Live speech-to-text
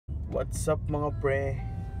What's up mga pre?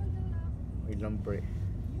 Wait lang pre.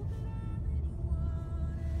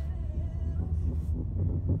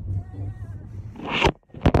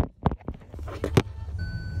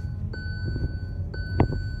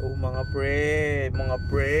 Oh mga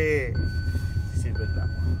pre. Silbot lang.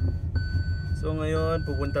 So ngayon,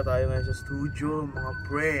 pupunta tayo ngayon sa studio mga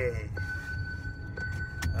pre.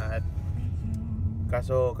 At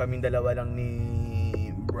kaso kaming dalawa lang ni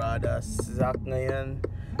Brother Zach ngayon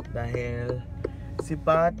dahil si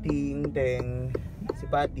Patty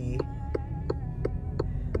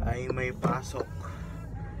ay may pasok.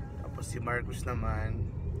 Tapos si Marcus naman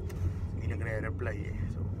hindi nagre-reply eh.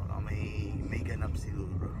 So baka may ganap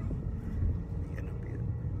siguro. May ganap yun.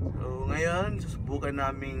 So ngayon, susubukan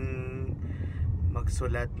naming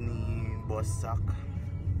magsulat ni Boss Zach.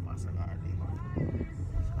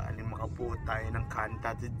 Sakaling makabuo tayo ng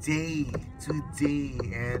kanta today.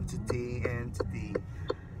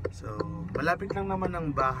 So malapit lang naman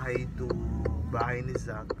ang bahay ni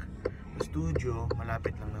Zach. Studio,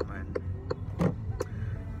 malapit lang naman.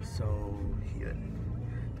 So yun,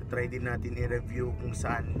 try din natin i-review kung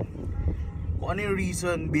ano yung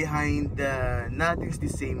reason behind the Nothing's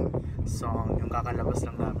the Same song, yung kakalabas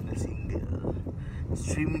lang namin na single.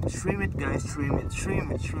 Stream it guys, stream it.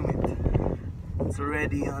 It's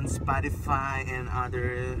already on Spotify and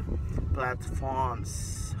other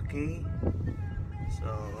platforms. Okay? So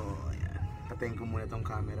ayan, patayin ko muna tong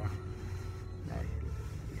camera dahil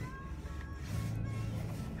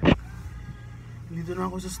dito na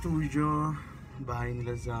ako sa studio, bahay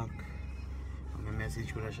nila Zach. May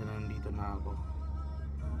message ko na siya na nandito na ako.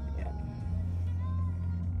 Ayan.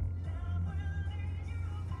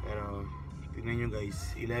 Pero tingnan nyo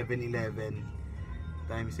guys, 11:11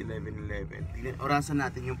 times 11:11. Orasan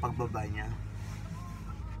natin yung pagbaba niya.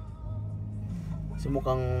 So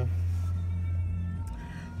mukhang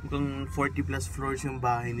 40 plus floors yung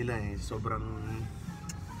bahay nila eh. Sobrang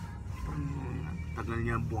tagal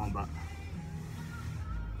niya bumaba.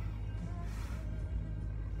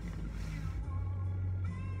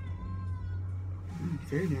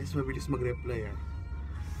 Fairness, mabilis mag-reply ah.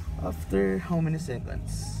 After how many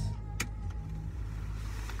seconds?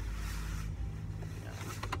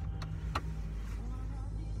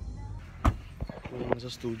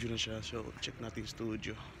 Nasa studio na siya, so check natin yung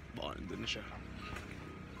studio. Baka nandun na siya.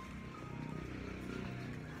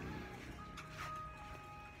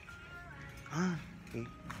 Okay.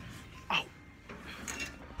 Ow!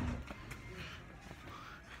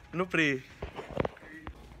 Ano pre?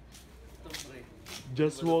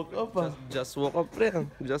 Just woke up ah. Just woke up pre.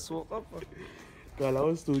 Just woke up ah. Kala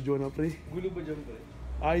ko studio na pre. Gulo ba dyan pre?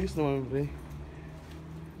 Ayos naman pre.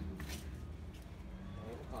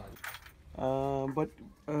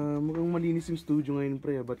 Mukhang malinis yung studio ngayon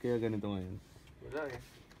pre. Ba't kaya ganito ngayon? Wala eh.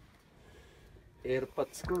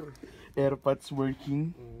 Airpods ko. Airpods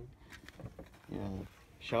working. Yeah.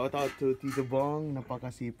 Shout out to Tito Bong.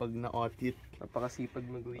 Napakasipag na audit. Napakasipag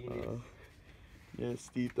maglinis. Yes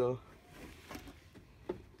Tito.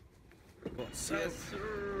 Yes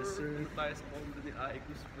sir. Tayo sa condo ni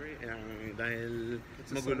Icus pre. Dahil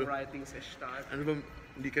it's magulo. Writing sa start. Ano ba,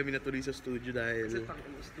 hindi kami natuloy sa studio dahil kasi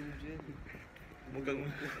tangin ng studio.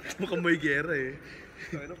 mukhang may gera eh.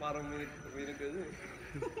 Ano, parang may nagano eh.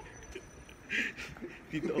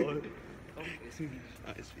 Dito SVD.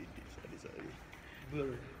 SVD. Sorry.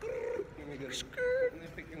 Blur. Yung gano'n. Yung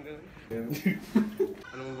effect yung gano'n.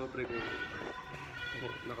 Ano mo ba pre ko?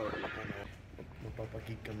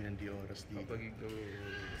 Magpapagig kami ng di oras dito. Magpapagig kami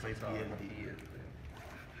 5 PLD.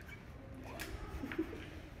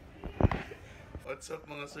 What's up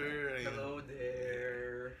mga sir? Hello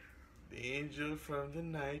there. The angel from the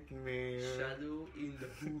nightmare. Shadow in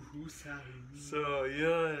the huhusari. So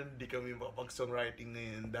yun, di kami makapag-songwriting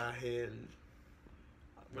ngayon dahil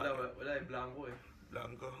wala eh, blanco eh.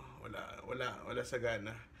 Blanco, wala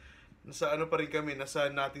sagana. Nasa ano pa rin kami, nasa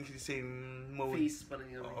nating same mode. Face pa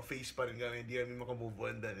rin kami. Face pa rin kami, hindi kami makamove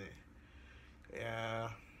on dan eh. Kaya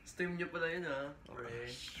stream nyo pala yun ha. Okay.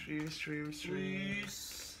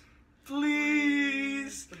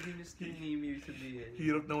 Please! Pag din-stream ni sabihin.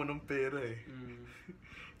 Hirap naman ng pera eh.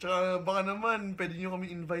 Tsaka baka naman, pwede nyo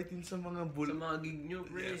kami invitein sa mga sa mga gig nyo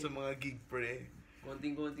pre. Yeah, sa mga gig pre.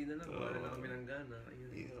 Konting-konti na lang, wala na kami ng gana.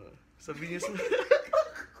 Yeah. Sabi niya sa...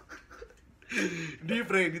 Hindi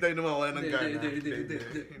pre, hindi tayo naman ng gana.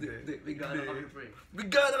 Hindi. May gana kami pre. May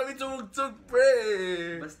gana kami tumugtog pre!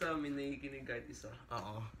 Basta may nakikinig kahit isa.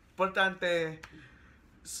 Oo. Importante,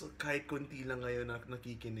 So, kahit konti lang ngayon na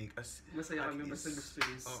nakikinig. Masaya kami basta gusto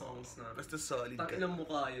yung songs na. Basta solid ka. Takilang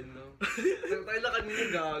mukha yun, no? Tayo lang kanina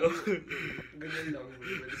gago. Ganyan lang.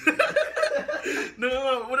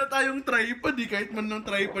 Wala tayong tripod eh. Kahit man ng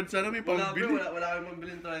tripod, sana may pambili. Wala kami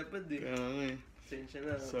pambilin tripod eh. Sensya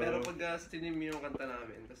na. So, pero pag stinim yung kanta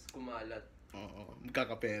namin, tapos kumalat. Oo,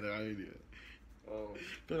 magkakapera kami, di ba? Oo.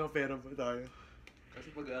 Pero pera pa tayo.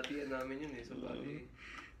 Kasi pag-aatian namin yun eh, so bali.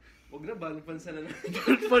 Huwag na, banpansa na natin.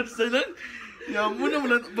 Banpansa lang? Yan mo na,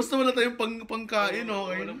 basta wala tayong pangkain,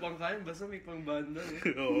 okay? Walang pangkain, basta may pangbanda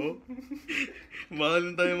eh. Oo.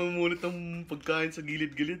 Mahal lang tayo mamulit ng pagkain sa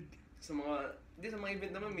gilid-gilid. Sa mga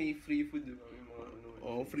event naman may free food, di ba? May mga ano.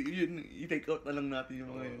 Oo, free yun. I-take out na lang natin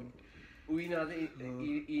yung mga yun. Uwi natin,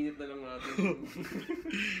 init na lang natin.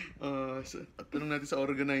 At tanong natin sa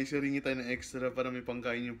organizer, hingi tayo ng extra para may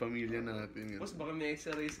pangkain yung pamilya natin. Boss, baka may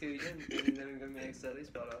extra rice kayo dyan. Hindi na rin kami extra rice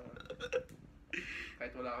para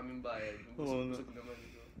kahit wala kaming bayad. Busog naman.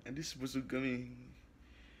 At least busog kami.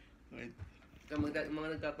 Right.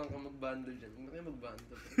 Mga nagtatangka magbando dyan, hindi na kayo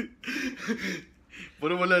magbando.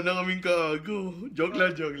 Para wala na kaming kaago. Joke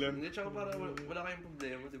lang. Hindi, tsaka para wala kayong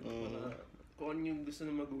problema. Diba? Kung ano yung gusto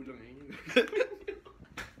ng magulang yun.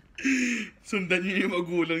 Sundan niyo yung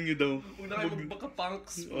magulang niyo daw. Una kayo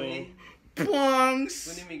magpaka-punks, boy.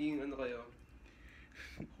 Punks! Kung maging ano kayo,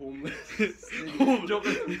 homeless. Joke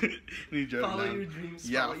lang. Follow your dreams.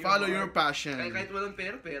 Yeah, follow your passion. Kahit walang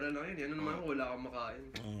pera lang yun. Ano naman kung wala kang makain.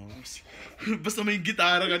 Basta may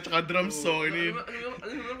gitara ka tsaka drums, so ano naman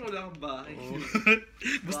kung wala kang bahay.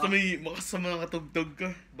 Basta may makasama ng katugtog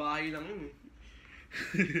ka. Bahay lang yun eh.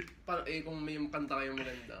 Kung may kanta kayong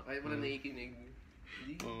maganda, kahit wala naikinig.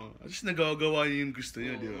 At least nagagawa niyo yung gusto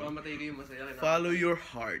niyo, di ba? Mamatay kayo masaya. Follow your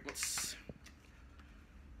hearts.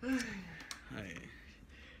 Ay.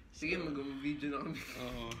 Sige, mag-video na kami.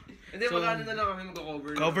 Hindi, mag-ano na lang kami,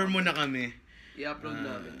 mag-cover. Cover muna kami. I-upload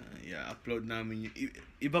namin. Upload namin yun.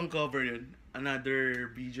 Ibang cover yun. Another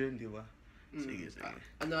video yun, di ba? Sige.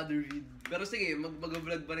 Another video. Pero sige,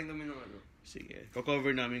 mag-vlog pa rin kami ng ano. Sige,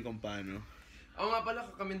 cover namin kung paano. Ako nga pala,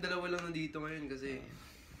 kaming dalawa lang nandito ngayon kasi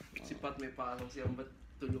si Pat may pasok, si Ambat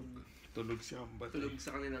tulog. Tulog si Ambat. Tulog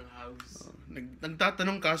sa kanilang house.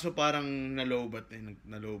 Nagtatanong kaso parang nalobat eh.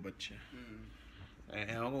 Nalobat siya.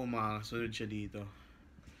 Ewan ko makasunod siya dito.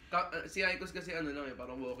 Si Icus kasi ano lang eh,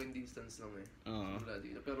 parang walking distance lang eh. Wala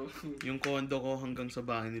dito. Pero yung condo ko hanggang sa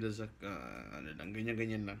bahay nila Zach, ano lang,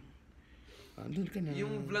 ganyan-ganyan lang. Doon ka na.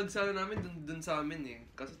 Yung vlog sana namin dun sa amin eh.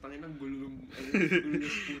 Kasi tangin ng gulong.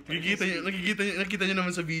 Nakikita nyo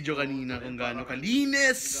naman sa video kanina kung gaano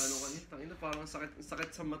kalinis. Gaano kalinis. Tangin na parang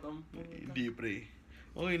sakit sa matam po. Hindi pre.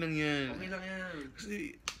 Okay lang yan. Okay lang yan.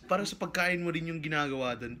 Kasi para sa pagkain mo rin yung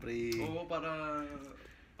ginagawa doon pre. Oo,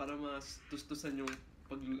 para mas tustusan yung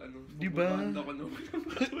pag ano. Diba? Pagbabanda ko naman.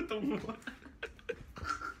 Tutong mo.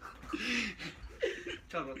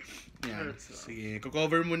 Charot. Yan. Sige,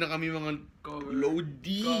 cover muna kami mga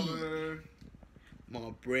loading. Mga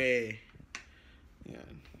pre.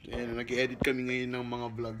 Yan. Yan, nag-edit kami ngayon ng mga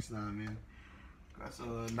vlogs namin.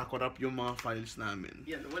 Kaso nakorap yung mga files namin.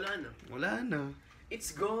 Yan, wala na.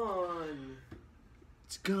 It's gone.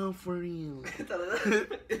 It's gone for real. Tara na.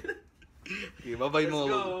 Okay, bye-bye mo.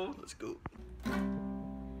 Let's go.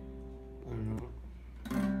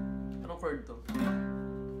 Anong chord to?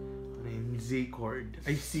 Z chord.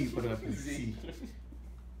 Ay, C pala. C.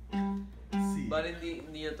 Bali,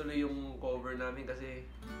 hindi na tuloy yung cover namin kasi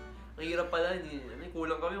ang hirap pala.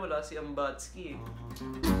 Kulang kami. Wala si Ambatski eh.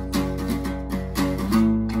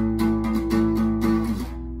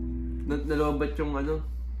 Nalobat yung ano?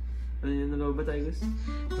 Ano yun? Nalobat, Icus?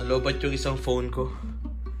 Nalobat yung isang phone ko.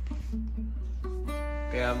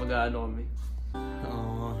 Kaya mag-ano kami.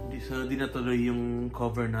 Di natuloy yung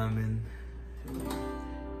cover namin.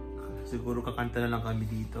 Siguro kakanta na lang kami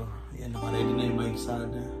dito. Ayan, naka-ready na yung mic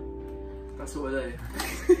sana. Kaso wala eh.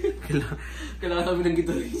 Kailangan kami ng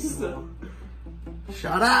gitarista.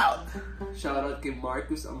 Shout out! Shout out kay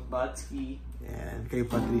Marcus Ambatski. Yan, kay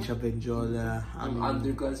Patricia Benjola. Ang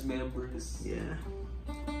Underclass members. Yeah.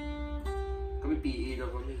 Kami PA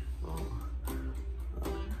lang kami.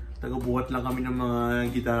 Tagabuhat lang kami ng mga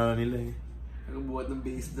gitara nila eh. Tagabuhat ng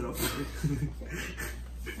bass drum.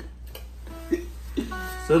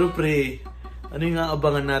 So pre, ano yung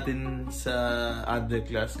abangan natin sa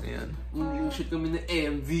Underclass ngayon? Yung shoot kami ng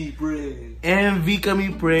MV, pre. MV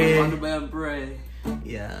kami, pre. Ano ba yan, pre?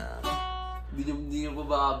 Yeah. Hindi nyo pa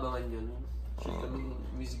ba abangan yun? Shoot kami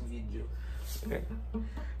ng music video. Okay.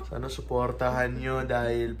 Sana suportahan nyo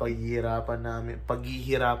dahil paghihirapan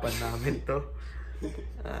namin to.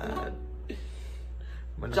 At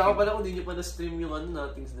Tsaka pala kung di nyo pa na-stream yung ano,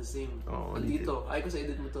 Nothing's the Same. Oo, Andito. Ay, ko sa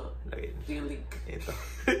edit mo to. Lagay. Ito yung link. Ito.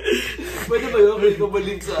 Pwede ba yun? Pwede ko ba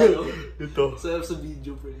link sa ano? Ito. Sa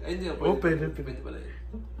video, pre. Ay, hindi. Pwede. Pwede pala yun.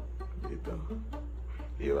 Ito.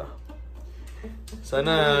 Diba?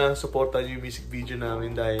 Sana supportan yung music video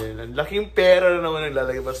namin dahil ang laking pera na naman ang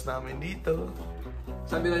lalabas namin dito.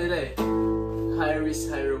 Sabi na nila high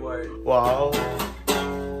risk, high reward. Wow!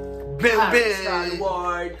 Bam, High bam! risk, high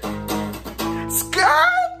reward.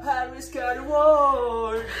 Sky! High risk, high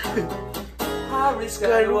reward. High risk,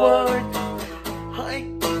 Sky high reward. Hi!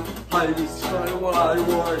 High risk, high reward.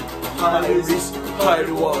 High risk, high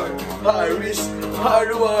reward. High risk, high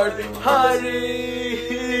reward. High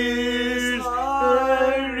risk,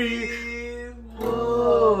 high reward.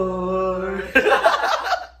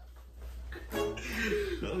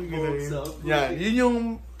 Yan, yun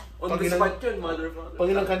yung on the spot yun, motherfucker. pag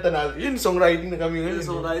ilang kanta natin. Yun, songwriting na kami ngayon. Yung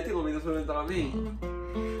songwriting, uminusunod na kami.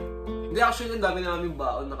 Hindi, actually, ang dami na kaming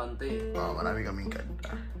baon na kanta eh. Marami kaming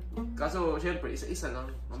kanta. Kaso, syempre, isa-isa lang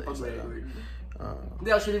ang pag-record. Hindi,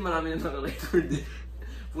 actually, marami na naka-record eh.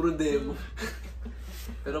 Puro demo.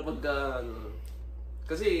 Pero pagka, ano,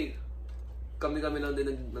 kasi, kami lang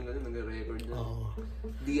din nag-record na.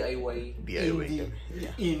 DIY. DIY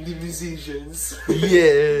Indie musicians.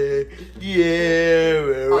 Yeah,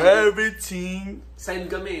 we're everything.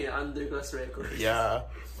 Signed kami, Underclass Records. Yeah.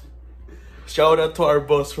 Shout out to our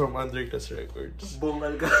boss from Underclass Records. Bong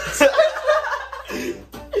Algas.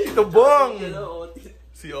 Ito Bong! Otit.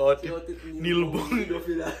 Si Otit. Nilbong.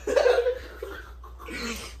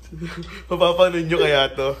 Mapapanood nyo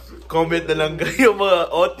kaya to. Comment na lang kayo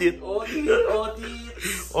mga Otit.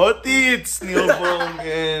 Otits! Nilbong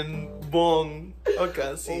and Bong.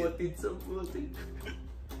 Okay. Otits ang putin.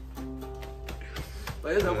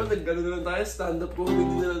 Kaya dapat nag-gano na lang tayo. Stand-up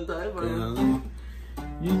comedy na lang tayo.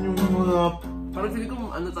 Yun yung mga... Parang feeling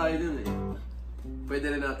ko ano tayo dun eh.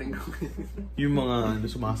 Pwede rin natin gawin. Yung mga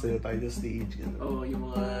sumasayaw tayo sa stage. Oo, yung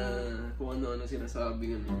mga kung ano-ano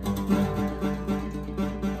sinasabi.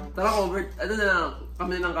 Tara, Robert, ano na lang,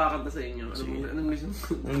 kami na lang kakanta sa inyo. Anong gusto mo?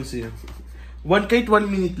 Anong gusto nyo? Kahit 1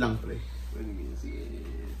 minute lang, pre. 1 minute, sige.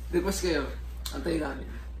 Request kayo. Antayin namin.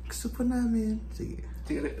 Gusto po namin. Sige.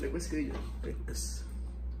 Sige, request kayo dyan. Request.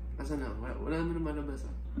 Asa na? Wala naman na malabas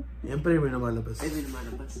ah. Yan pre, may namalabas. Ay, may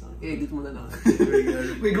namalabas. Edit mo na lang.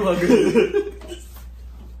 May gumagano.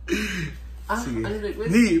 Sige. Ano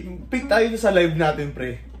request? Hindi, pick tayo sa live natin,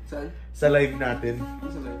 pre. Saan? Sa live natin.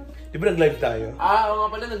 Sa live? Di ba nag-live tayo? Oo nga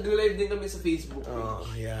pala, nag-live din kami sa Facebook.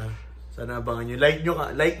 Yeah. Sana abangan nyo. Like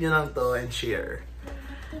nyo lang to and share.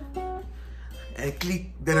 And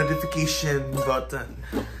click the notification button.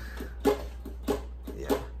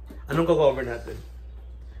 Yeah. Anong cover natin?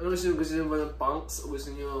 Ano gusto nyo ba ng punks o gusto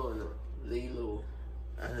nyo lay low?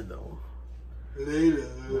 Ano daw? Lay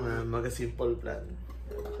low. Mga simple plan.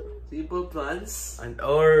 Simple plans?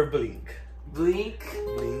 Or Blink. Blink?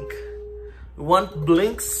 Blink. You want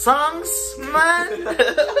Blink songs, man?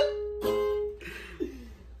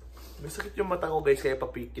 Masakit yung mata ko guys, kaya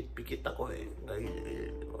papikit-pikit ako eh.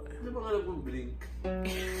 Ano bang alam kong Blink?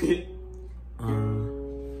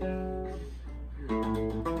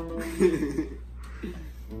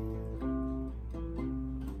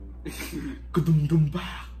 Kudum-dum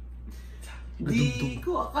ba? Di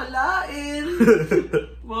ko akalain.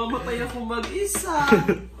 Mamatay ako mag-isa.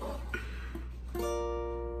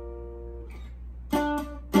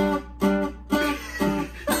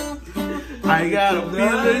 I got a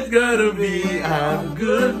feel it's gonna be a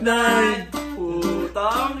good night.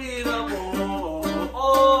 Putang ina mo.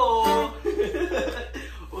 Oh.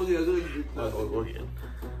 Okay, good. Okay.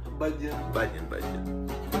 Bad yan. Bad yan.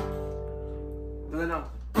 Ano lang?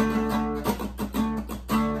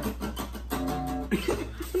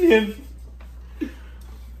 Ano yan?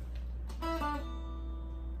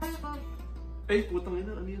 Ay, putang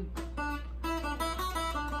ina. Ano yan?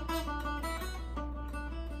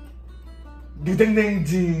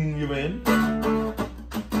 Ding-ding-ding-ding. Yung ba yan?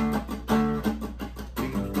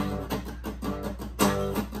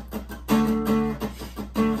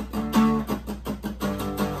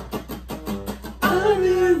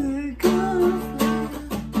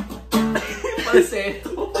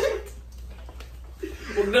 Palseto.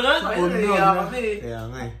 Huwag na nga. Kaya kami. Kaya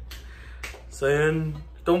nga eh. So yun,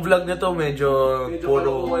 itong vlog na to medyo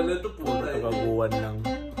puro kagaguhan lang.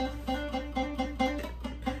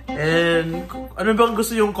 And ano bang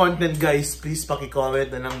gusto yung content guys, please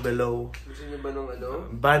paki-comment na lang below. Gusto nyo ba nung ano?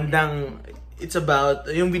 Bandang, it's about,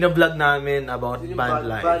 yung binablog namin about band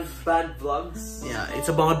life. Band vlogs? Yeah,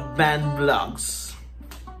 it's about band vlogs.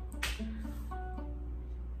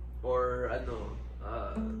 Or ano,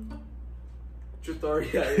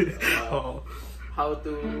 tutorial. How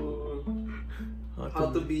to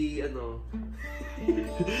be,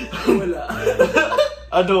 wala.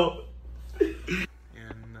 Ano?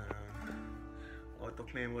 Yan, out of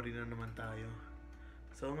memory na naman tayo.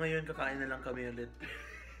 So ngayon, kakain na lang kami ulit.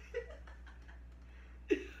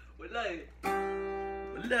 Wala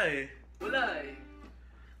eh.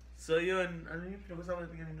 So yun, ano yung pinag-usapan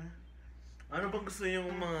natin kanina? Ano bang gusto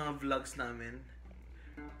yung mga vlogs namin?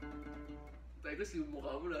 Tapos yung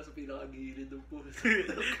mukha mo nasa pinakagilid ng post.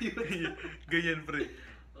 Ganyan, pre.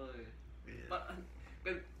 Okay.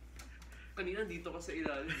 Kanina dito ka sa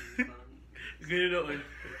ilalim. Ganyan ako.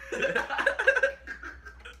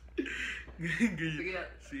 Ganyan.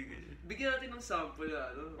 Sige. Bigyan natin ng sample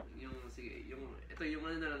ito yung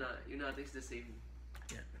yung natin is the same.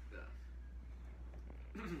 Yeah.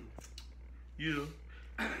 You know.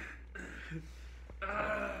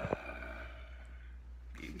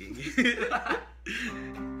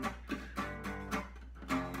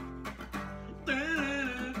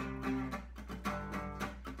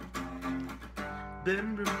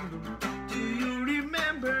 Do you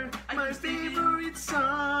remember my favorite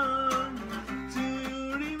song? Do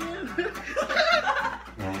you remember?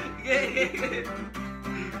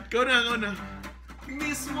 Ikaw na.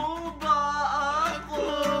 Miss mo ba ako?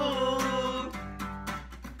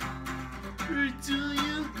 Or do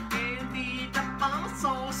you? Hindi ka pang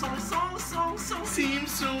song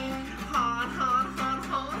Simpson. Han.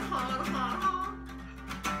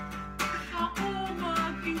 Ako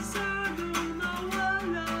mag-isa nung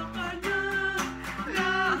nawala ka na.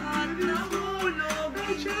 Lahat nahulog,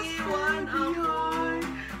 iniwan ako.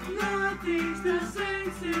 Nothing's the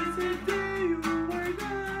same since the day you were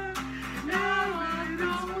gone. Lahat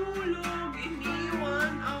nahulog,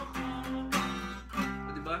 iniwan ako.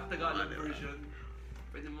 Diba? Tagalog version.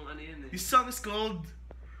 Pwede mong yan eh. This song is called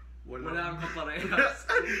Wala kang parehas.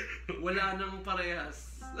 Wala nang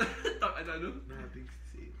parehas. Ano?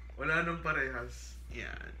 Wala nang parehas.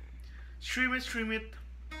 Yan. Stream it.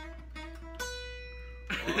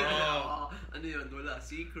 Oh. Ano yun? Wala.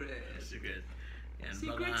 Secret. Yan,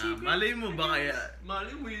 Secret. malay mo ba kaya?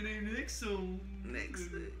 Malay mo yun yung next song.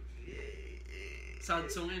 Sad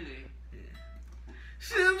song yun eh.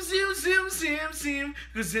 Sim.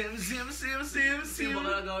 Hindi ba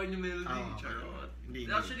kalagawin yung melody? Charot.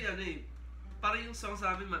 Actually, parang yung song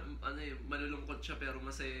sa amin, malulungkot siya pero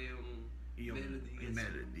masaya yung melody. Yung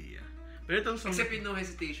melody, yeah. Pero itong song... Except yung No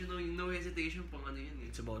Hesitation. Yung No Hesitation, pang yun eh.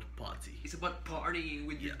 It's about party. It's about partying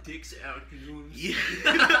with your dicks out. Yeah.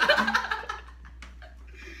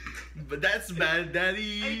 But that's bad,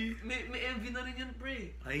 daddy. Ay, may MV na rin yan,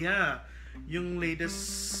 pre. Ay, yeah. Yung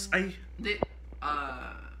latest... Hindi.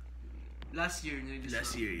 Last year.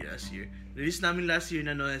 Release namin last year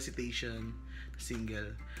na No Hesitation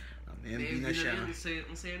single. MV na siya.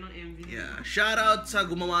 Ang saya ng MV na. Yeah. Shout out sa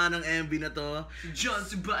gumawa ng MV na to. John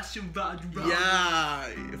Sebastian Badra. Yeah.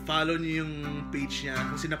 Follow niyo yung page niya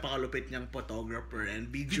kasi napakalupit niyang photographer and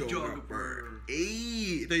videographer.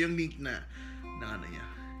 Ito yung link na ano niya.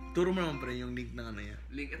 Turo mo naman pa rin yung link na ano niya.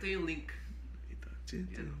 Ito yung link. Ito.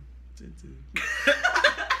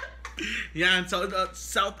 Yan, shout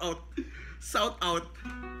out.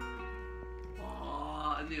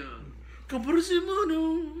 Ano yun?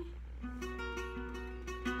 Kaparusimano.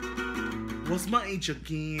 What's my age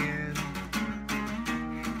again?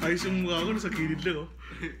 Ayos yung mukha ko, nasa kilid lang, oh.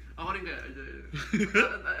 Ako rin kaya.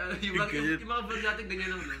 Yung mga vlog natin,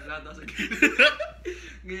 ganyan lang. Lahat ako sa kilid.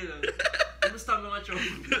 Ganyan lang. Basta mga chong.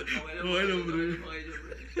 Okay lang, bro.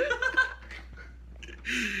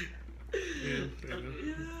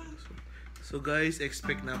 So guys,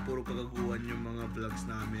 expect na puro kagaguhan yung mga vlogs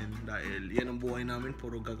namin dahil yan ang buhay namin,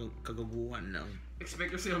 puro kagaguhan lang.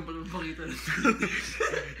 Expect ko siya magpakita ng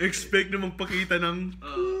Expect na magpakita ng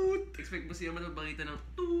toot. Expect mo siya magpakita ng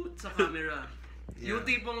toot sa camera. Yeah. Yung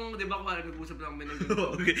tipong, di ba, kung nag-usap lang kami ng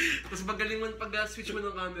Okay. Tapos magaling mo pag-switch mo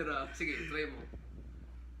ng camera. Sige, try mo.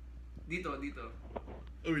 Dito.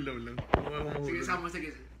 Wait lang. Sige, sama.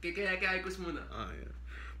 Kaya Icus muna. Yeah.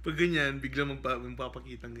 Pag ganyan, biglang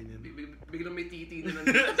magpapakitang ganyan. Biglang may titi na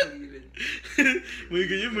nandito sa gilid. May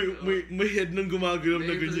ganyan, may head nang gumagalaw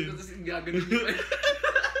na ganyan. Tapos gaganon nyo pa.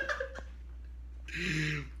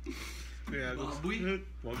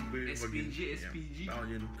 Baboy. SPG. Tao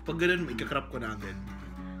yun. Kapag ganun, ikakrap ko na agad.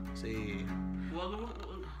 Kasi...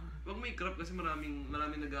 Huwag may crop kasi maraming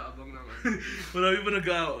nag-aabang ng Marami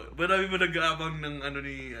pa nag-aabang ng ano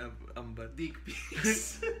ni Ambat. Dick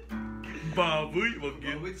pics. Baboy, wag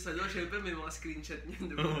yun. Baboy, sa loob, syempre may mga screenshot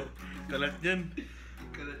niyan, diba? Kalat yan.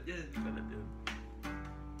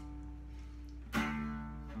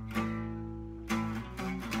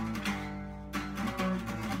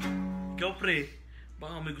 pre.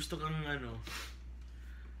 Baka may gusto kang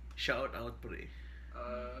shout out pre.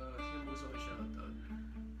 Sino gusto ko shout out?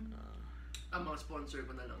 Mga sponsor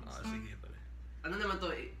ko na lang. Sige pre. Ano naman to,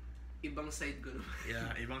 ibang side ko naman. Yeah,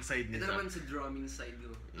 ibang side nito. Ito naman sa drumming side ko.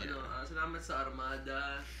 Salamat sa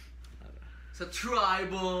Armada, sa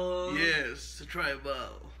Tribal. Yes, sa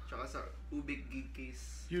Tribal. Tsaka sa Ubik Geek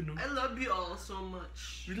Case. You know. I love you all so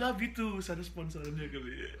much. We love you too. Sana sponsoran niya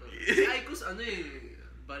kami. Si Icus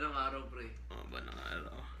banang araw pre. Banang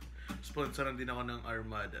araw. Sponsoran din ako ng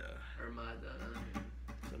Armada.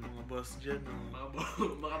 Sa mga boss dyan,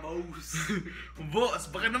 Mga boss. Boss,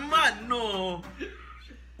 baka naman, no?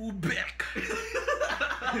 Ubek.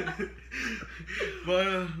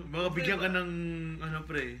 Baka bigyan ka ng,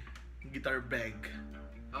 pre, guitar bag.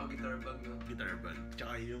 Guitar bag, no? Guitar bag.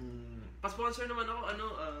 Tsaka yung... Pa-sponsor naman ako,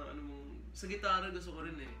 sa gitara gusto ko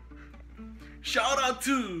rin eh. Shout out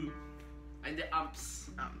to... And the amps.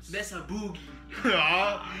 Besa Boogie.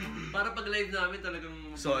 Para pag live namin talagang...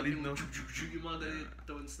 Solid, no? Yung mga ganit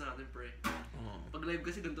tones natin, pre. Pag live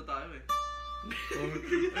kasi ganito tayo eh.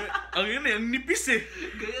 Ang yun eh, ang nipis eh.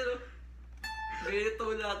 Kaya no? Kaya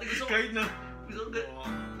tone natin. Gusto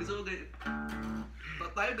ko ganito.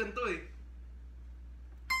 Tayo ganito eh.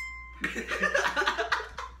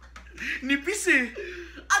 Nipis eh.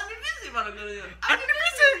 Ang nipis eh, parang gano'n yan. Ang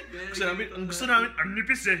nipis eh. Gusto namin, ang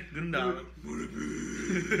nipis eh. Ganda.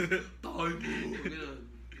 Tayo mo. Gano'n.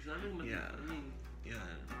 Gusto namin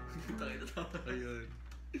Yan. Tayo na tayo. Ayun.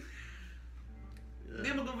 Hindi,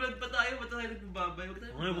 mag-vlog pa tayo. Ba't tayo nagbabay?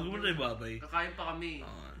 Huwag tayo babay. Kakain pa kami.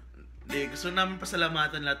 Hindi, gusto namin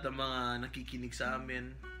pasalamatan lahat ng mga nakikinig sa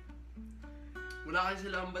amin. Wala kasi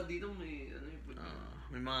sila ambat dito. May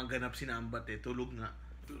mga ganap si Ambat eh. Tulog nga.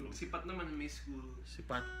 Sipat naman may school.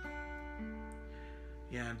 Sipat.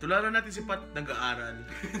 Yan. Tularan natin si Pat nag-aaral.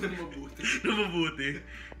 Namabuti.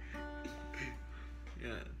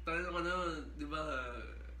 Yan. Tayo di ba,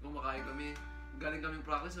 kumakain kami. Galing kaming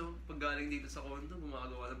practice, pag galing dito sa condo,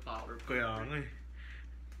 gumagawa ng PowerPoint. Kaya nga eh.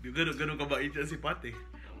 Ganun kabait yan si Pat eh.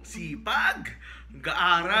 Sipag!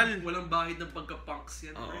 Nag-aaral! Walang bahid ng pagka-punks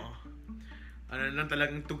yan. Oo. Ano lang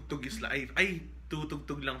talagang tugtog is life. Ay,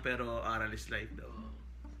 tutugtog lang pero aral is life daw.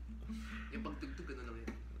 Yung pagtugtog, ano lang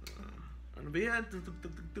yan? Ano ba yan?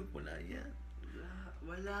 Tutugtog. Wala yan.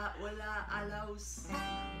 Wala. Allows.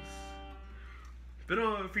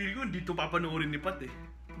 Pero feel ko, dito papanoorin ni Pat eh.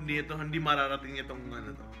 Hindi mararating itong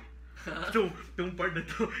itong part na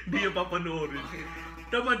to, hindi niya papanoorin.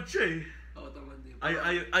 Tamad siya eh. Oo, tamad din.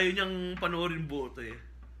 Ayaw niyang panoorin buo to eh.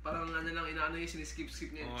 Parang lang, inaano yung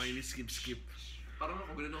siniskip-skip niya. Skip. Parang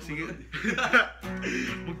ako, ganun ako. Sige.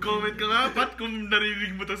 Mag-comment ka nga, Pat, kung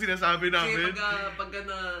narinig mo itong sinasabi namin. Kasi pagka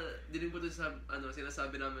dinig mo ito sa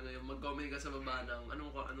sinasabi namin ngayon, mag-comment ka sa baba ng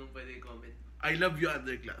anong pwede i-comment. I love you,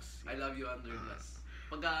 Underclass. I love you, Underclass.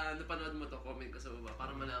 Pagka napanood mo to, comment ka sa baba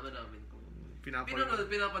para malaman namin kung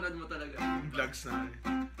pinapanood mo talaga. Vlogs na eh.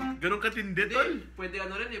 Ganun katindi, tol. Pwede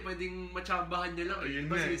pwedeng matsambahan niya lang.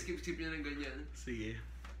 Ayun Basta skip niya ng ganyan. Sige,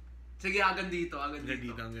 hanggang dito. Ano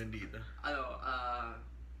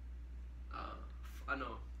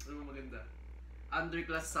maganda?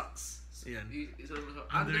 Underclass sucks. Yan.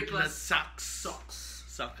 Underclass sucks.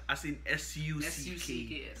 As in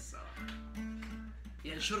S-U-C-K-S.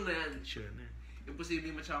 Yan, sure na yan. Imposible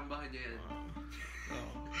matsambahan niya yan.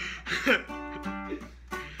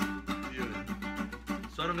 Yun.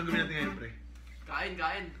 So, anong gagawin natin ngayon, pre?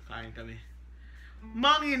 Kain kami.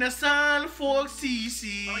 Manginasal, folk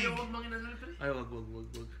sisig. Ayaw wag manginasal, pre. Ay, wag.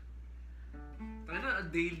 Tanga na,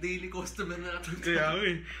 daily customer na natin. Kaya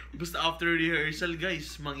basta after rehearsal,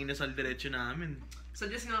 guys, manginasal diretso namin.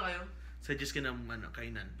 Suggest nga kayo. Suggest ka ng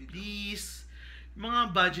kainan. Please.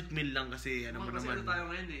 Mga budget meal lang kasi mo naman. Kasi tayo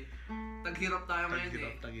ngayon eh. Taghirap tayo ngayon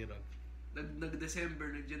eh. Taghirap.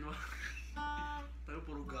 Nag-December, nag-January. Tayo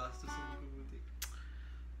puro gastos sa mga kabuti.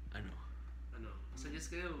 Ano?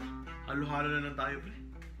 Suggest kayo. Halo-halo na lang tayo, pre.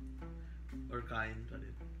 Or kain pa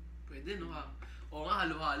rin. Pwede, no? Oo nga,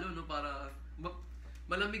 halo-halo, no? Para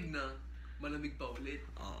malamig na, malamig pa ulit.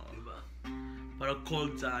 Oo. Diba? Parang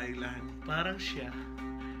cold sa island. Parang siya.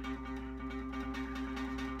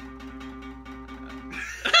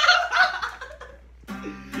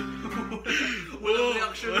 Walang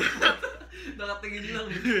reaction. Nakatingin lang.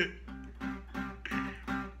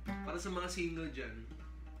 Para sa mga single dyan,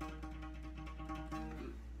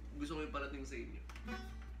 gusto ko yung parating sa inyo.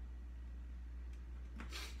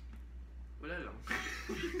 Wala lang.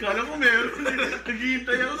 Kala ko meron.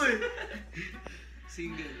 Naghihintay ako eh.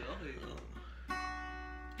 Single, okay.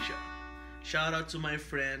 Shout out to my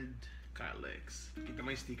friend, Alex. Kita mo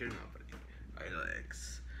yung sticker nga pa rin.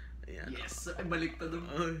 Alex. Ayan. Yes! Ay, balik ta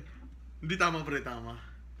doon. Hindi tama pre, tama.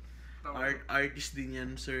 Tama. Artist din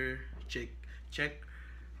yan, sir. Check.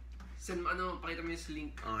 Send pakita mo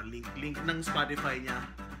yung link. Link ng Spotify niya.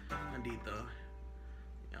 Nandito.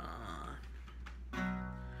 Yan.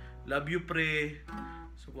 Love you pre.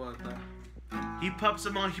 Suporta. Hip-hop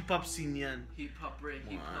sa mga hip-hop scene yan. Hip-hop pre,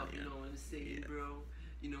 hip-hop. You know what I'm saying, bro?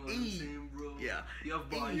 You know what I'm saying, bro? Yeah. You have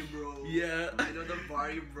barrio, bro. Yeah. I know the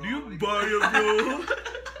barrio, bro. You barrio, bro.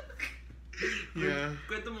 Yeah.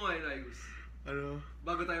 Kwento mo nga yun, Icus. Ano?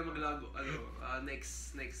 Bago tayo maglago,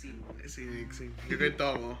 next scene. Next scene. Kwento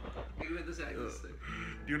ako. Kwento si Icus.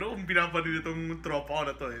 Di ko na kung pinapansin itong tropa ko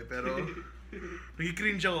na to pero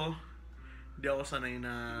nag-cringe ako. Hindi ako sanay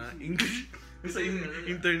na English. Sa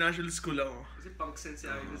international school ako. Kasi punk sense si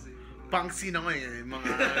Icus Punk scene ako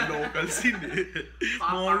mga local scene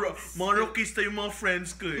mga rockista yung mga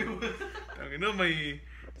friends ko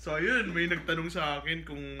So ayun, may nagtanong sa akin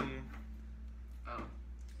kung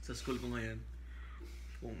sa school ko ngayon.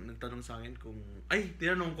 Kung nagtanong sa akin kung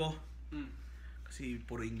tinanong ko. Kasi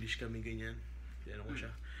puro English kami ganyan. Tinanong ko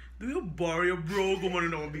siya. Do you barrio bro?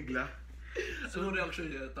 Gumanon ako bigla. So, ano reaction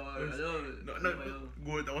niya?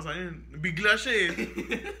 Gulat ako sa kanya. Bigla siya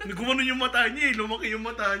Gumanon yung mata niya lumaki yung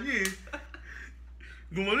mata niya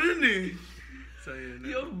Gumanon So yun.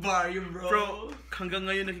 Yung barrio bro. Bro, hanggang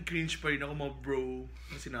ngayon nakikringe pa rin ako mga bro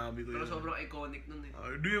na sinabi ko yun. Pero sobrang iconic nun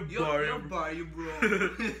Do you barrio? Yung barrio bro.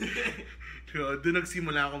 Doon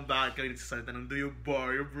nagsimula akong bakit kami nagsasalita ng do you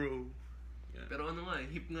barrio bro. Pero ano nga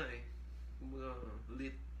hip nga kumbaga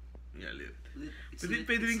lit. Yeah, lit.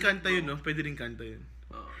 Pwede rin kanta yun, no? Pwede rin kanta yun.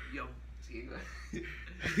 Yo. Sige nga.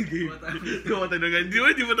 Gawa tayo na nga.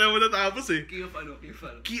 Di ba tayo matatapos Key of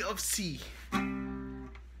Key of C.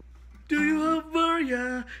 Do you have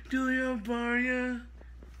barya? Do you have barya?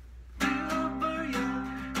 Do you have barya?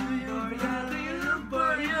 Do you have barya? Do you have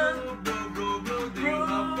barya? Bro, do you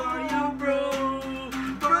have barya, bro?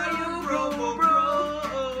 Barya, bro.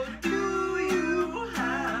 Do you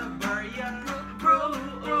have barya, bro?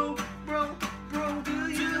 Do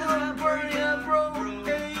you have barya, bro?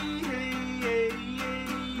 Hey.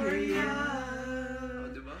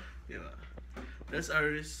 Diba? Diba? That's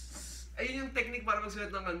ours. Ayun yung technique para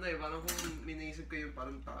magsulat ng kanta Parang kung minaisip ko yung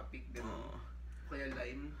parang topic, gano'n. Kaya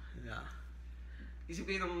line. Yeah. Isip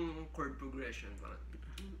kayo ng chord progression, parang.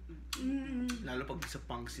 Lalo pag sa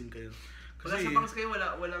punk scene kayo. Kasi sa punks kayo,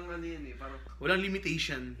 walang ano yun parang. Walang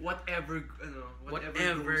limitation. Whatever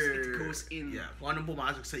goes in. Yeah. Kung anong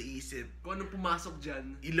pumasok sa isip. Kung anong pumasok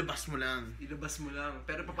dyan. Ilabas mo lang.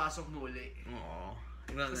 Pero papasok mo uli. Oo.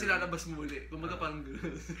 Kasi lalabas mo uli. Kumbaga parang gano'n.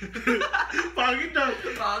 Pangit na!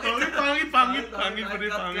 Pangit pa rin.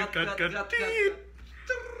 Cut.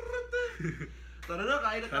 Tara na,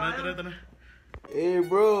 kain na tayo. Tara. Hey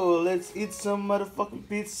bro, let's eat some motherfucking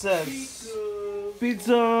pizzas.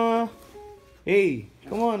 Pizza! Hey,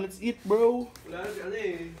 come on, let's eat bro. Wala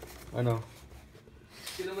Ano?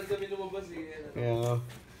 Sinamad kami lumabas Yeah.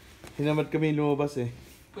 Sinamad kami lumabas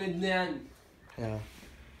Pwede na yan. Yeah.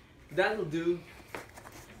 That'll do.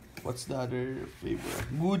 What's the other flavor?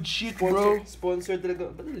 Good shit, bro. Sponsor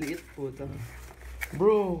talaga. Ba't liit po?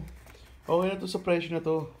 Bro, okay na to sa presyo na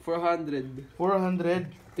to. 400.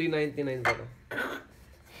 400? 399 pala.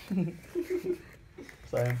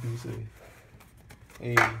 Sayang piso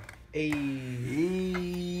Ay.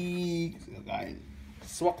 Kakain.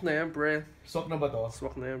 Swak na yan, pre. Swak na ba to?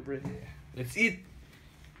 Swak na yan, pre. Let's eat!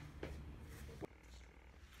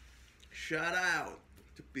 Shout out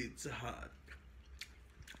to Pizza Hut.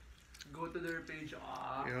 Go to their page.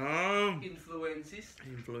 Yum! Influences.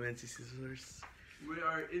 Influences. We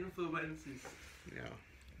are influences. Yeah.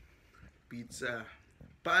 Pizza.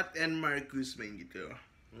 Pat and Marcus main gitu.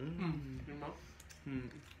 Diba?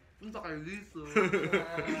 Punta kayo dito.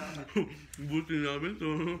 Buti namin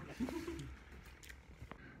to.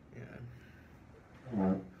 Yan.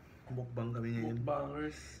 Mukbang kami ngayon.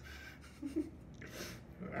 Mukbangers.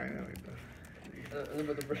 Ay, namin ito. Ano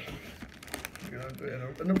ba ito, bro?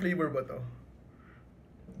 Anong flavor ba to?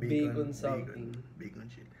 Bacon something. Bacon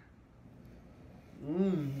shit.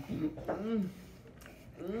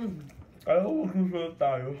 Kala ko magsusunod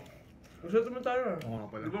tayo. Magsusunod naman tayo Oo nga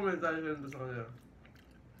pala. Di ba may tayo ganito sa kanila?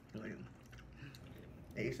 Ngayon.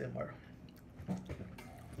 ASMR.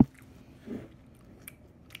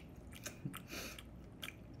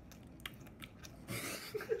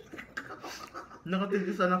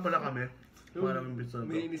 Nakatigil sana pala kami. Maraming pizza na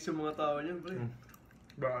to. May inis yung mga tao niyan, pre.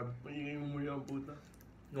 Bakit? Magiging umuya ang puta.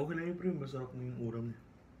 Okay lang yun, pre. Masarap na yung uram niya.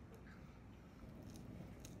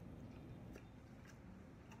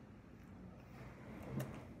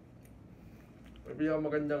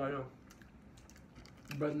 Magandang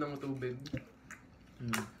brand ng tubig.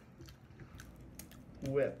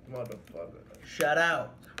 Wet, motherfucker. Shout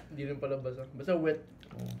out! Hindi rin pala basa. Basta wet.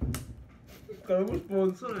 Kala mo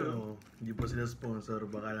sponsor eh. Oo, hindi po sila sponsor,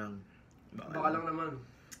 baka lang. Baka lang naman.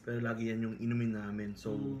 Pero lagi yan yung inumin namin,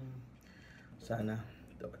 so sana.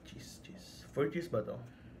 Ito, cheese. 4 cheese ba to?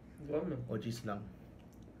 Ano? O cheese lang?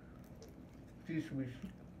 Cheese wish.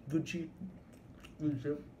 Good cheese. Good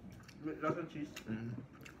chef. Lasa cheese.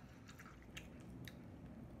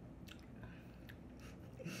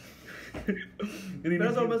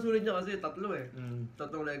 Pero sobrang sulit niya kasi tatlo eh.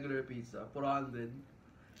 Tatlong regular pizza, 400.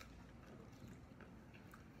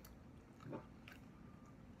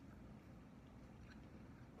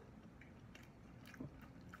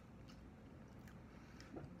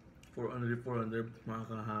 $400,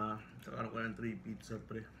 makakaroon ka ng 3 pizza,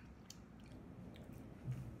 pre.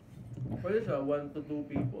 Pwede siya, 1 to 2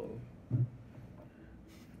 people.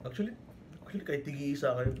 Actually kahit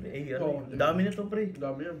tigi-isa kayo, pre. Oo, Dami na to, pre.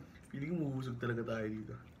 Dami yan. Feeling ko mabusog talaga tayo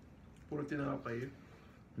dito. Puro tinapay.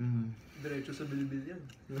 Diretso sa bilbil yan.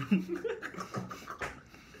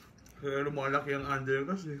 Kaya lumalaki ang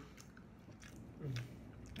Underclass eh.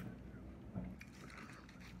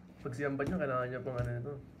 Pag siyampan niya, kailangan niya pang ano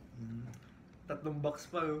nito. 3 box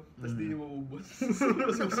pa no? Tapos di niya maubos.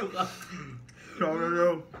 Masusuka. Sabi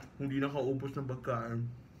na hindi nakaubos ng pagkain.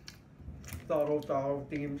 Takaw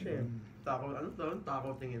tingin siya eh.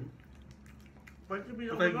 Takaw tingin.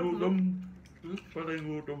 Patay gutom. Patay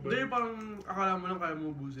gutom ba? Hindi, parang akala mo lang kaya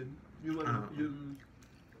mo ubusin. Yung yung...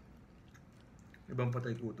 Ibang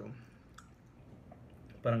patay gutom.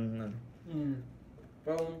 Parang ano?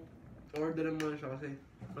 Parang orderin mo lang siya kasi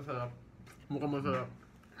masarap. Mukhang masarap.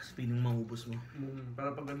 Mas feeling maubos mo.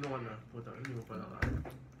 Para pag ano ka na, puta, hindi mo pala kaya.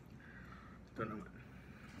 Ito naman.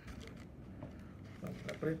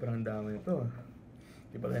 Pre, parang dami ito ah.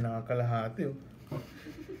 Di ba tayo nakakalahati oh.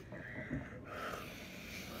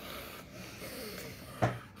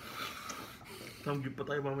 Tanggip pa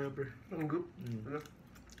tayo mamaya, pre. Tanggip? Ano?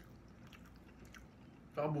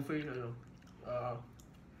 Saka buffet na, ano?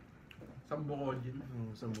 Sambokojin. Oo,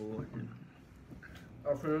 sambokojin.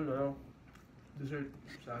 Afternoon, ano? Dessert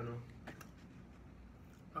sa ano?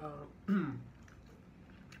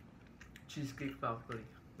 Cheesecake Factory.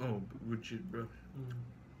 Oh, good shit, bro.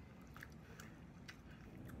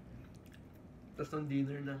 Tapos ng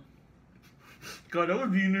dinner na. Kala ko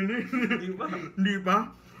dinner na yun. Hindi pa. Hindi pa?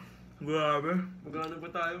 Grabe. Mag-ano pa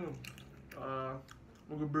tayo?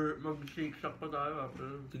 Mag-shake shack pa tayo after.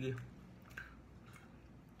 Sige.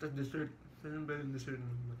 Tapos dessert. Saan ba yung dessert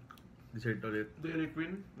naman? Dessert ulit. Dairy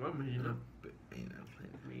Queen? Wow, mahina.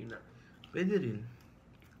 Mahina. Pwede rin.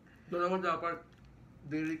 Doon ako dapat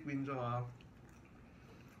Dairy Queen tsaka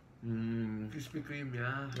Krispy Kreme,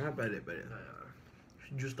 yeah. Pwede.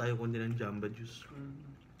 Juice tayo kundi ng Jamba juice.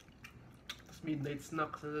 Tapos midnight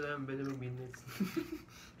snack. Saan na lang pwede mag-midnight snack?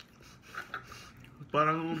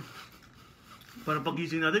 Parang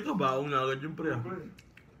pagising natin, kabaong na agad yung pre.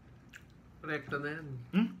 Rekta na yan.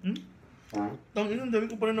 Tangin, ang dami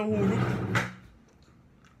ko pala nahulog.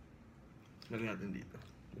 Lagyan natin dito.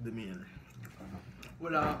 Madami yan eh.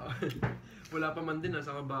 Wala pa man din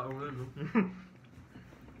sa kabaong ano.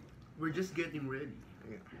 We're just getting ready.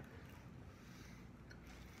 Yeah.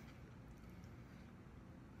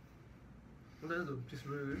 Ano na to?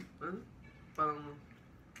 Cheeseburger? Ano? Parang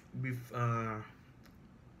Beef,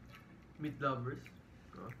 meat lovers.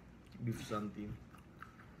 beef something.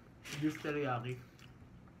 Beef teriyaki.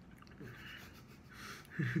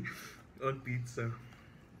 On pizza.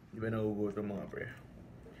 Di ba nagugutom mga pre?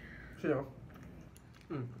 Sino?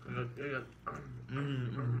 Ayan.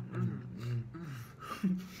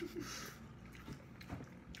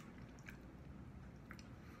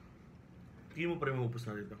 Tingin mo pa rin maupos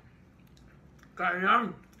na dito? Kaya yan!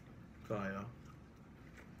 Kaya.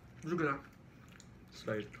 Gusto ka na?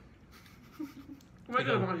 Slight. Kumain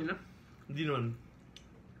ka na ba kanina? Hindi naman.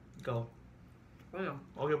 Ikaw? Kaya.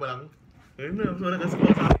 Okay pa lang? Ayun na, wala kasi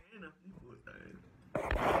pa sa akin yun ah.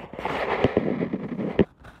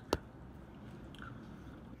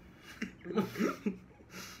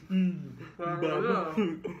 Parang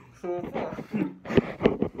sopa.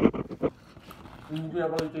 Hindi kaya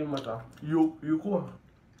pa ito yung mata. Yuko ah.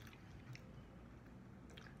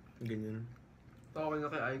 Ganyan. Tawag na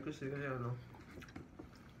kay Icus kasi ano.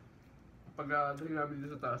 Pag daling namin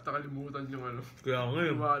dito sa taas, nakalimutan yung ano. Kaya nga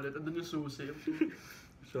yun. Yung wallet, andun yung susi.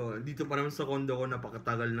 So, dito pa naman sa condo ko,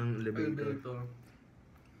 napakatagal ng elevator.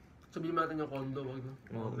 Sabihin natin yung condo, wag na.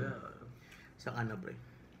 Oo. Sa kana, pre.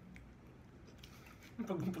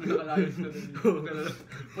 Pag nakalayas ka na dito,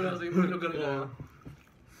 wala sa ibang lugar ka.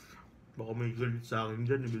 Baka may galit sa akin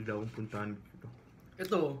dyan, nabigla akong puntahan dito.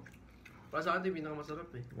 Ito, Para sa akin, yung pinakamasarap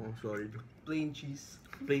eh. Oh, sorry. Plain cheese.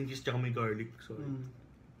 Plain cheese tsaka may garlic. Sorry.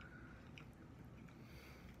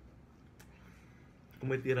 Kung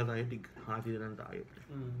may tira tayo, hati na lang tayo.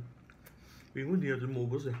 Pili mo, hindi natin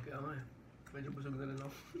maubos eh. Kaya nga eh. Medyo busog na lang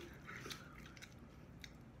ako.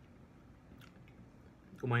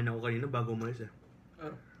 Kumain ako kanina bago umalis eh.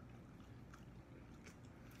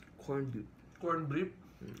 Corned beef. Corned beef?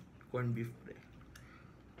 Corned beef pre.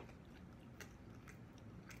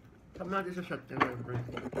 Tama natin sa shot niya na pre.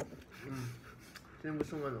 Sino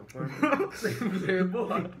gusto ng ano? Corned beef? Sebo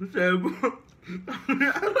ha? Sebo.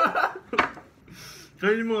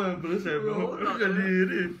 Kainin mo nga pre, sebo. Ang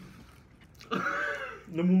kaliri.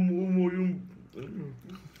 Namumumo yung...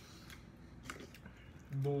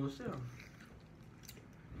 Bose ah.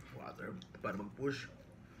 Water para mag-push.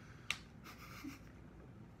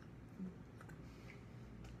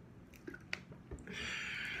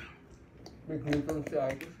 May croutons si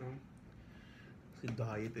Icus ah. Kasi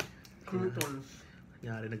diet eh. Croutons.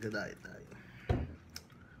 Kanyari nagda-diet tayo.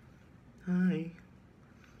 Hi.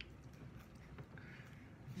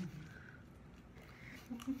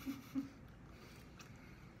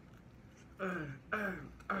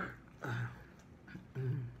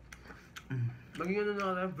 Maging ano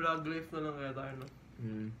na kaya, vlog life na lang kaya tayo, no?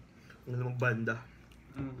 Ano magbanda.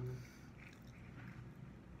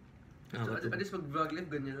 At least pag vlog life,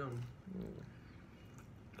 ganyan lang.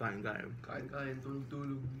 Kain. Kain,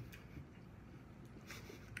 tulog.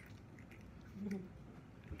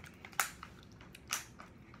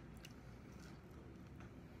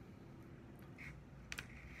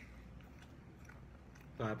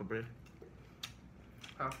 Kaya pa pre?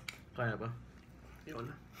 Ha? Kaya pa? Yun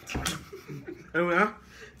na. Ayaw mo na?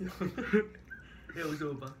 Gusto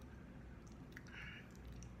mo pa?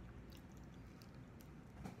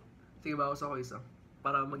 Sige, bawas ako isa.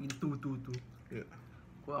 Para maging 2-2-2. Yeah.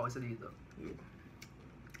 Kuha ako isa dito. Yeah.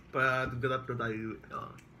 Para tatlo tayo.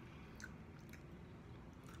 Oo.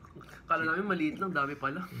 Kala namin maliit lang, dami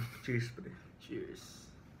pala. Cheers pre. Cheers.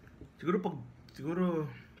 Siguro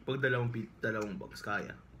pag dalawang box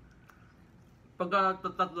kaya. Pagka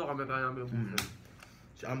tatlo kami, kaya namin yung buffet.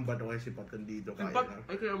 Si Amban o kaya si Patan dito kaya Pat, na.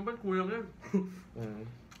 ay kaya Amban, kulang yan. Oo.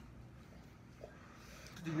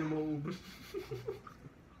 Hindi niya mauubos.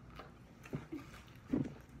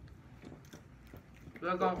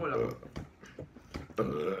 Lagyan ko lang.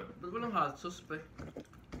 Ba't ko lang hot sauce pa eh?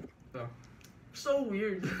 So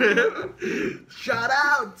weird. Shout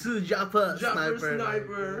out to Japper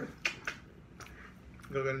Sniper.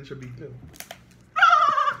 Gaganin siya bigla.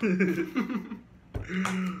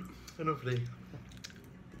 Ano pre?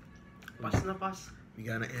 Pas na pas. We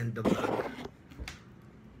gonna end the vlog.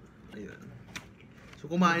 Ayun. So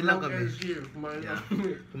kumain lang kami.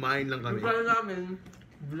 Kumain lang kami. Yung plano namin,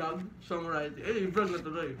 vlog, songwriting. Vlog na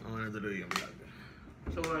tuloy. Oo, natuloy yung vlog.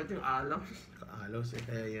 Songwriting, alam. Kaalaw eh.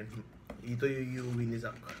 Kaya yan. Ito yung uwi ni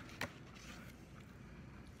Zach.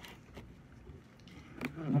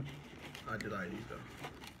 Ate tayo dito.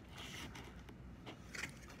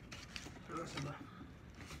 Ano sa ba?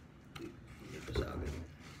 Dito sa amin.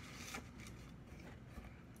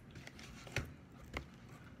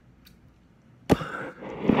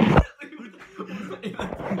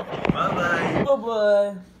 Bye-bye!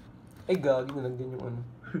 Bye-bye! Ay, gagi na lang din yung ano.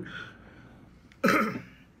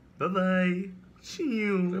 Bye-bye! See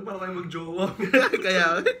you! Para kayo mag-jowa.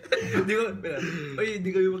 Kaya, Hindi ko, hindi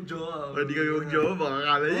kayo mag-jowa. hindi kami mag-jowa, baka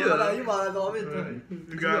kala nyo. Baka kala nyo, baka na kami.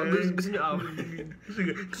 Gusto nyo away.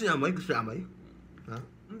 Gusto niya amay? Gusto niya amay? Ha?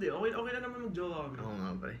 Hindi, okay na naman mag-jowa kami. Oo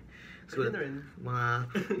nga pre. Pwede na rin.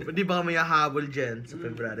 Hindi ba kami hahabol dyan sa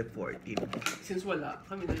February 14? Since wala,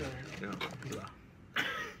 kami na lang. Diba?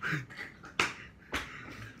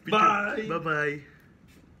 Bye! Bye-bye!